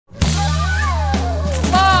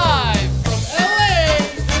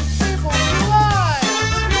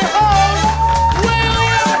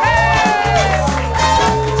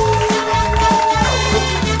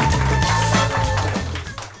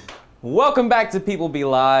Welcome back to People Be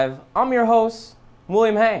Live. I'm your host,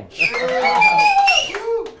 William Haynes.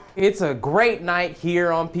 It's a great night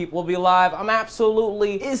here on People Be Live. I'm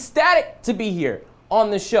absolutely ecstatic to be here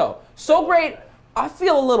on the show. So great, I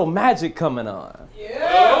feel a little magic coming on.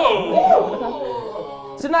 Yeah.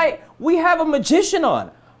 Oh. Tonight, we have a magician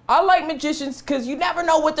on. I like magicians because you never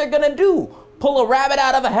know what they're gonna do. Pull a rabbit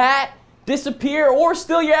out of a hat, disappear, or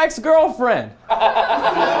steal your ex-girlfriend.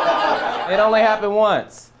 It only happened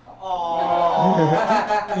once.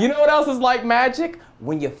 You know what else is like magic?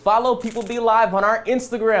 When you follow People Be Live on our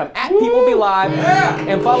Instagram, @PeopleBeLive,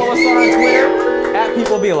 and follow us on our Twitter,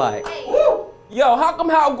 @PeopleBeLike. Yo, how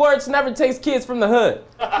come Hogwarts never takes kids from the hood?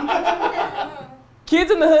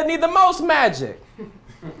 Kids in the hood need the most magic.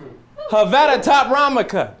 Havana Top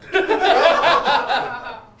Ramica.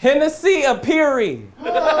 Hennessy Apiri.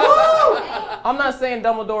 I'm not saying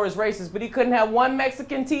Dumbledore is racist, but he couldn't have one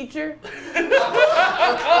Mexican teacher?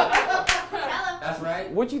 That's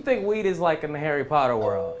right. What you think weed is like in the Harry Potter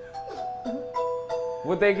world?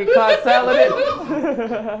 Would they get caught selling it?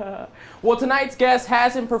 Well, tonight's guest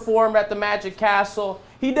hasn't performed at the Magic Castle.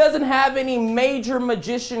 He doesn't have any major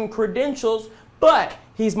magician credentials, but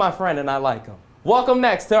he's my friend and I like him. Welcome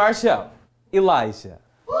next to our show, Elijah.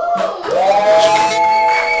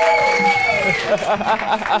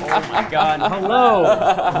 Oh my God, hello.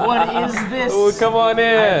 What is this? Ooh, come on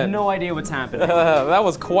in. I have no idea what's happening. That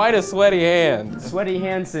was quite a sweaty hand. Sweaty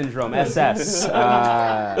hand syndrome, SS.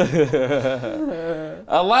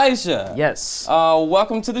 Elijah. Yes.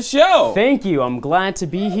 Welcome to the show. Thank you, I'm glad to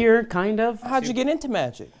be here, kind of. How'd you get into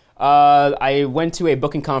magic? I went to a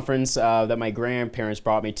booking conference that my grandparents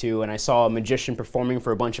brought me to, and I saw a magician performing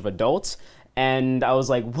for a bunch of adults. And I was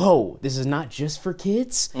like, whoa, this is not just for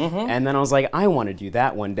kids? And then I was like, I want to do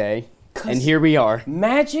that one day. And here we are.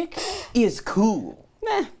 Magic is cool.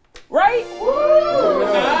 Right?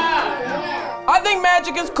 I think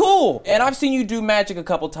magic is cool. And I've seen you do magic a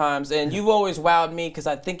couple times, and you've always wowed me because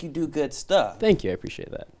I think you do good stuff. Thank you, I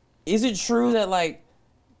appreciate that. Is it true that, like,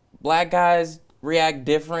 black guys react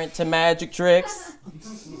different to magic tricks?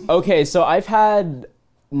 Okay, so I've had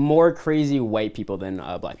more crazy white people than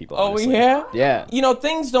black people, honestly. Oh, yeah? Yeah. You know,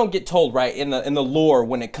 things don't get told right in the lore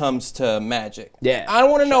when it comes to magic. Yeah. I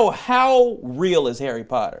want to know, how real is Harry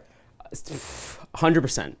Potter?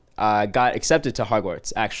 100%. Got accepted to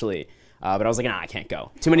Hogwarts, actually. But I was like, nah, I can't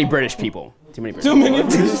go. Too many British people. Too many British people. Too many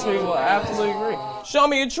British people, I absolutely agree. Show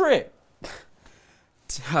me a trick.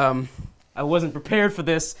 I wasn't prepared for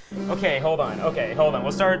this. Okay, hold on.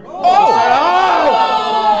 We'll start.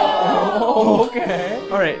 Oh, okay.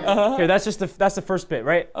 All right. Here, that's the first bit,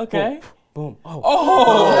 right? Okay. Boom.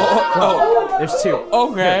 Oh. There's two.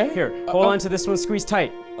 Okay. Here. Hold on to this one. Squeeze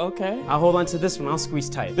tight. Okay. I'll hold on to this one. I'll squeeze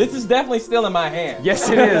tight. This is definitely still in my hand. Yes,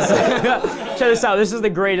 it is. Check this out. This is the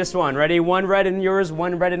greatest one. Ready? One red in yours,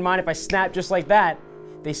 one red in mine. If I snap just like that,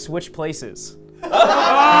 they switch places.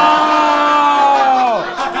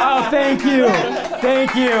 Oh, thank you.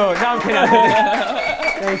 Thank you. No, I'm kidding.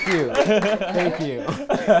 Thank you.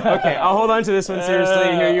 Okay, I'll hold on to this one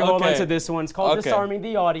seriously. Here, you hold on to this one. It's called disarming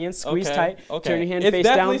the audience. Squeeze tight. Turn your hand face down. It's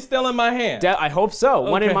definitely still in my hand. I hope so.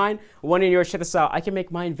 One in mine, one in yours. Check this out. I can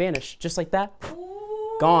make mine vanish just like that.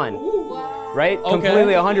 Gone. Wow. Right? Okay.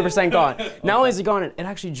 Completely 100% gone. Not only is it gone, it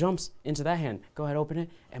actually jumps into that hand. Go ahead, open it,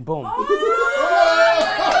 and boom.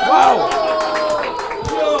 Wow.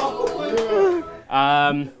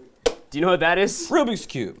 Do you know what that is? Rubik's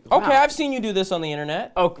Cube. Wow. Okay, I've seen you do this on the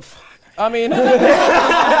internet. Oh, fuck. I mean, it's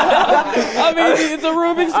a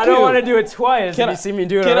Rubik's Cube. I don't want to do it twice. You see me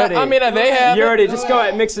do it already. They have. You already, just go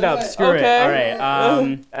ahead, mix it up. Screw it. All right.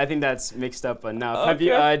 I think that's mixed up enough. Okay. Have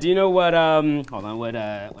you? Do you know what? Hold on. What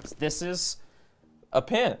this is? A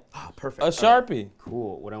pen. Oh, perfect. A Sharpie.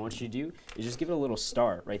 Cool. What I want you to do is just give it a little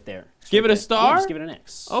star right there. Give it a star? Yeah, just give it an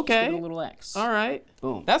X. Okay. Just give it a little X. All right.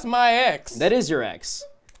 Boom. That's my X. That is your X.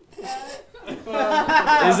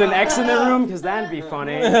 Is an X in the room? Because that'd be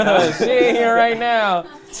funny. She ain't here right now.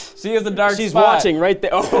 She is a dark She's spot. watching right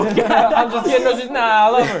there. Oh, God. I'm just kidding. No, nah, I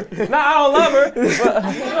love her. Nah, I don't love her.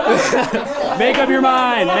 Make up your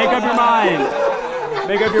mind. Make up your mind.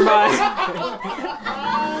 Make up your mind.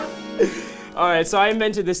 All right, so I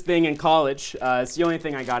invented this thing in college. It's the only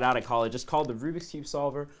thing I got out of college. It's called the Rubik's Cube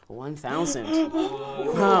Solver 1000.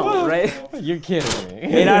 Wow, right? You're kidding me.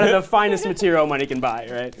 Made out of the finest material money can buy,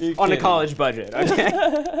 right? On a college budget, okay?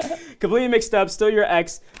 Completely mixed up, still your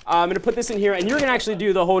X. I'm gonna put this in here, and you're gonna actually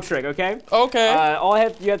do the whole trick, okay? Okay. All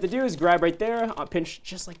you have to do is grab right there, pinch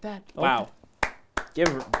just like that. Okay. Wow. Give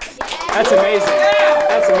her. That's amazing.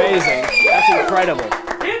 That's amazing. That's incredible.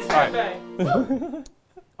 All right.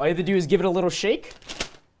 All you have to do is give it a little shake.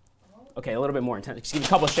 Okay, a little bit more intense. Just give me a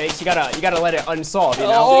couple shakes. You gotta let it unsolve, you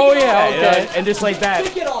know? Oh, yeah, okay. And just like that.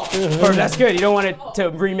 Take it off. Or that's good. You don't want it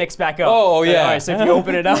to remix back up. Oh, yeah. All right, so if you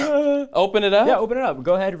open it up. Open it up? Yeah, open it up.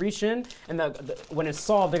 Go ahead, reach in, and when it's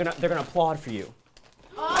solved, they're gonna applaud for you.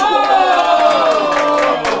 Hey,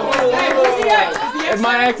 where's the X? Is the X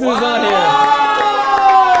My ex is on here.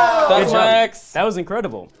 That's Good my job. ex. That was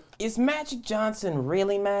incredible. Is Magic Johnson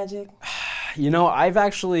really magic? You know, I've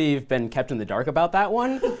actually been kept in the dark about that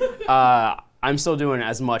one. I'm still doing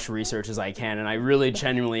as much research as I can, and I really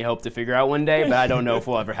genuinely hope to figure out one day, but I don't know if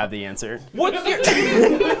we'll ever have the answer. What's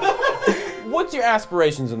your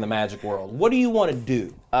aspirations in the magic world? What do you want to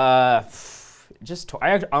do? I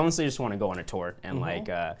honestly just want to go on a tour and like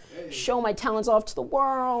show my talents off to the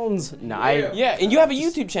world. No, Yeah, and you have a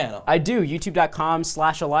YouTube channel. I do.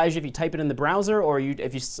 YouTube.com/Elijah if you type it in the browser, or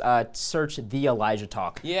if you search The Elijah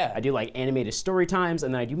Talk. Yeah. I do like animated story times,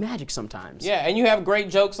 and then I do magic sometimes. Yeah, and you have great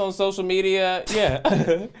jokes on social media.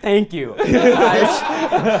 Yeah. Thank you.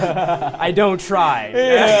 I don't try.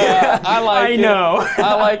 Yeah, I like I it. know.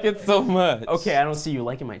 I like it so much. Okay, I don't see you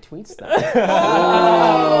liking my tweets though.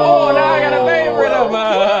 Oh, now I got a favorite of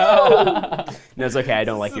No, it's okay. I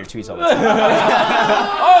don't like your tweets all the time.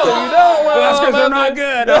 Oh, you don't? Well, That's because they're not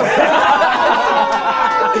good.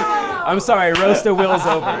 I'm sorry, roast the will's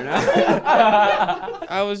over.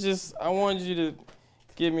 I wanted you to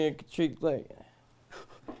give me a treat like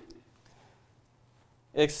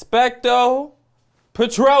Expecto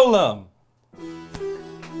Petroleum.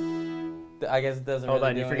 I guess it doesn't. Hold really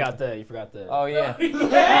on, do you forgot anything. the. Oh yeah.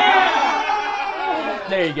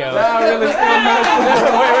 There you go. Now I really feel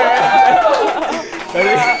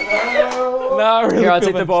Now I really Here, I'll feel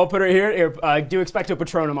take the ball, put it here. Here, do Expecto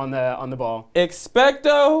Patronum on the ball.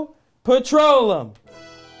 Expecto Petroleum.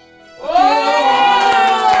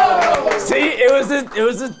 See, it was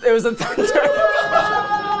a thunder.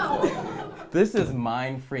 This is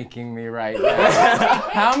mind freaking me right now.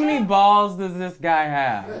 How many balls does this guy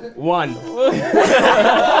have? One.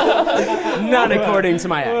 Not according to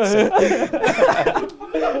my ex.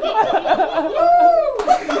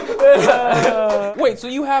 Wait, so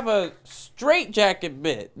you have a straitjacket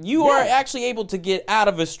bit. You are actually able to get out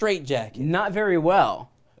of a straitjacket. Not very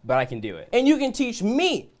well, but I can do it. And you can teach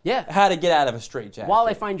me how to get out of a straitjacket. While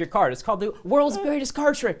I find your card. It's called the world's greatest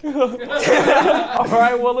card trick. All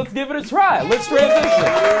right, well, let's give it a try. Let's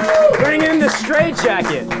transition. Bring in the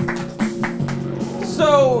straitjacket.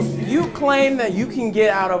 So you claim that you can get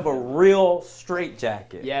out of a real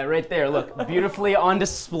straitjacket. Yeah, right there. Look, beautifully on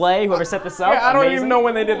display. Whoever set this up. Yeah, I don't amazing. even know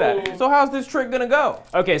when they did that. So how's this trick gonna go?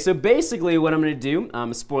 Okay, so basically what I'm gonna do,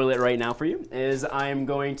 spoil it right now for you, is I'm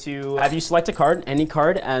going to have you select a card, any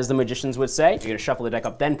card, as the magicians would say. You're gonna shuffle the deck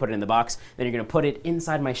up, then put it in the box. Then you're gonna put it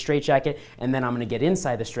inside my straitjacket, and then I'm gonna get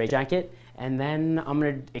inside the straitjacket, and then I'm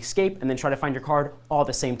gonna escape and then try to find your card all at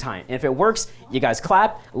the same time. And if it works, you guys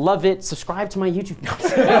clap, love it, subscribe to my YouTube.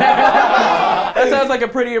 That sounds like a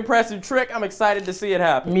pretty impressive trick. I'm excited to see it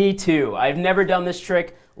happen. Me too. I've never done this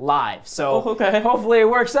trick live, so okay. Hopefully it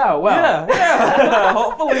works out well. Yeah,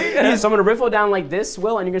 hopefully. So I'm gonna riffle down like this,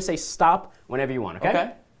 Will, and you're gonna say stop whenever you want, okay?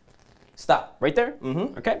 Okay. Stop. Right there?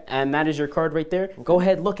 Mm-hmm. Okay, and that is your card right there. Go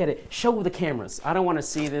ahead, look at it. Show the cameras. I don't want to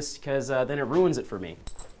see this because then it ruins it for me.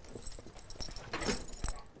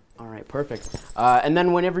 All right, perfect. And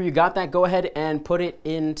then whenever you got that, go ahead and put it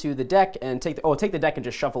into the deck and take the deck and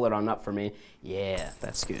just shuffle it on up for me. Yeah,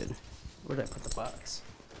 that's good. Where did I put the box?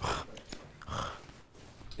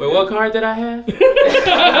 Wait, what card did I have?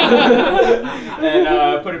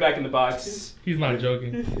 And put it back in the box. He's not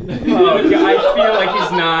joking. Oh, I feel like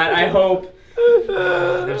he's not. I hope.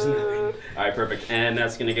 There's nothing. All right, perfect. And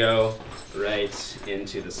that's gonna go right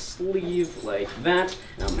into the sleeve like that.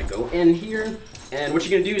 Now I'm gonna go in here. And what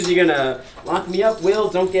you're gonna do is you're gonna lock me up. Will,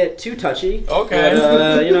 don't get too touchy. Okay.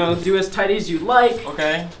 But, you know, do as tight as you like.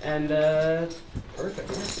 Okay. And perfect.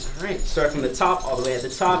 All right. Start from the top, all the way at the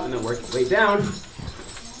top, and then work your way down.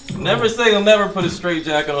 Never say you'll never put a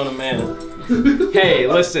straitjacket on a man. Hey,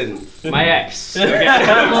 listen, my ex. Okay.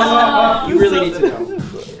 You really need to know.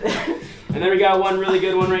 And then we got one really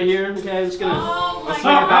good one right here. Okay, I'm just gonna I'll swing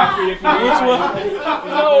it back for you if you need. Which one?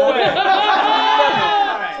 No way.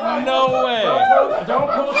 No way. Don't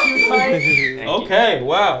pull too tight. Okay,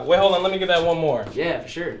 wow. Wait, hold on. Let me get that one more. Yeah, for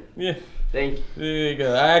sure. Yeah. Thank you. There you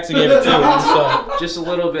go. I actually gave it to you. So Just a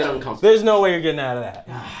little bit uncomfortable. there's no way you're getting out of that.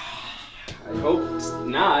 I hope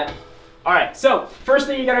not. All right, so first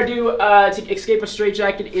thing you gotta do to escape a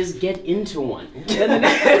straitjacket is get into one. Then the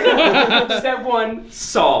next step one,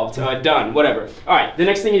 solved, done, whatever. All right, the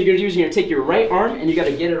next thing you're gonna do is you're gonna take your right arm and you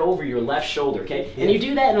gotta get it over your left shoulder, okay? And you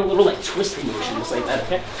do that in a little like twisting motion, just like that,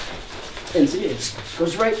 okay? And so it just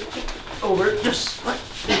goes right over, just like.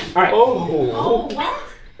 All right. Oh, what?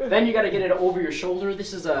 Then you got to get it over your shoulder.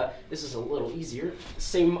 This is a little easier.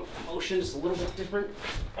 Same motion, just a little bit different.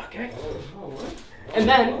 Okay. And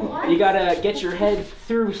then you got to get your head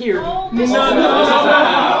through here. This is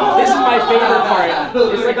my favorite part.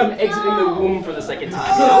 It's like I'm exiting the womb for the second time.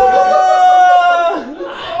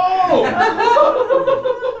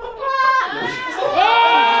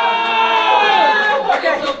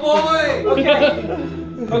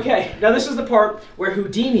 Okay, now this is the part where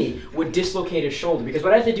Houdini would dislocate his shoulder, because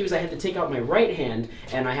what I have to do is I have to take out my right hand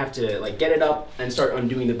and I have to like get it up and start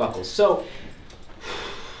undoing the buckles. So,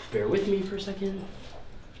 bear with me for a second.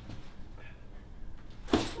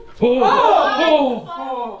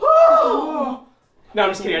 No,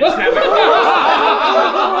 I'm just kidding, I just snapped.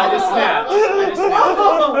 I just snapped.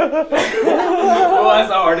 Oh, that's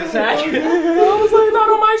a heart attack. I was like, not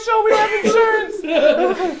on my show, we don't have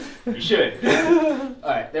insurance. You should.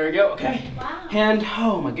 Alright, there we go. Okay. Wow. Hand,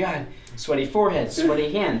 oh my god. Sweaty forehead,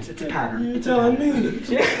 sweaty hands. It's a pattern. You're telling me.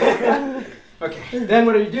 Okay, then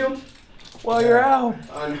what do you do? While you're out.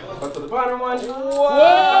 Up to the bottom one.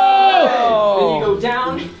 Whoa! Then you go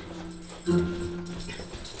down.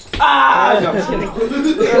 Ah! No, I'm just kidding.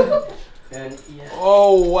 And yeah.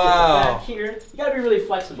 Oh, wow. Back here. You gotta be really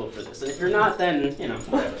flexible for this. And if you're not, then, you know,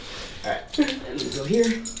 whatever. Alright. And you go here.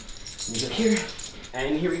 And you go here.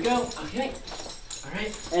 And here we go. Okay.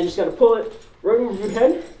 Alright. And just gotta pull it right over your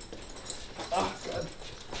head. Oh, God.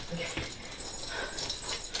 Okay.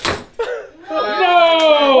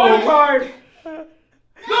 No! One card!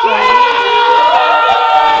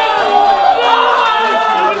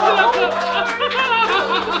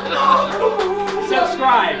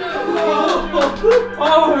 Subscribe.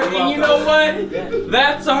 Oh, and you know what?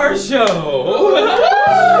 That's our show.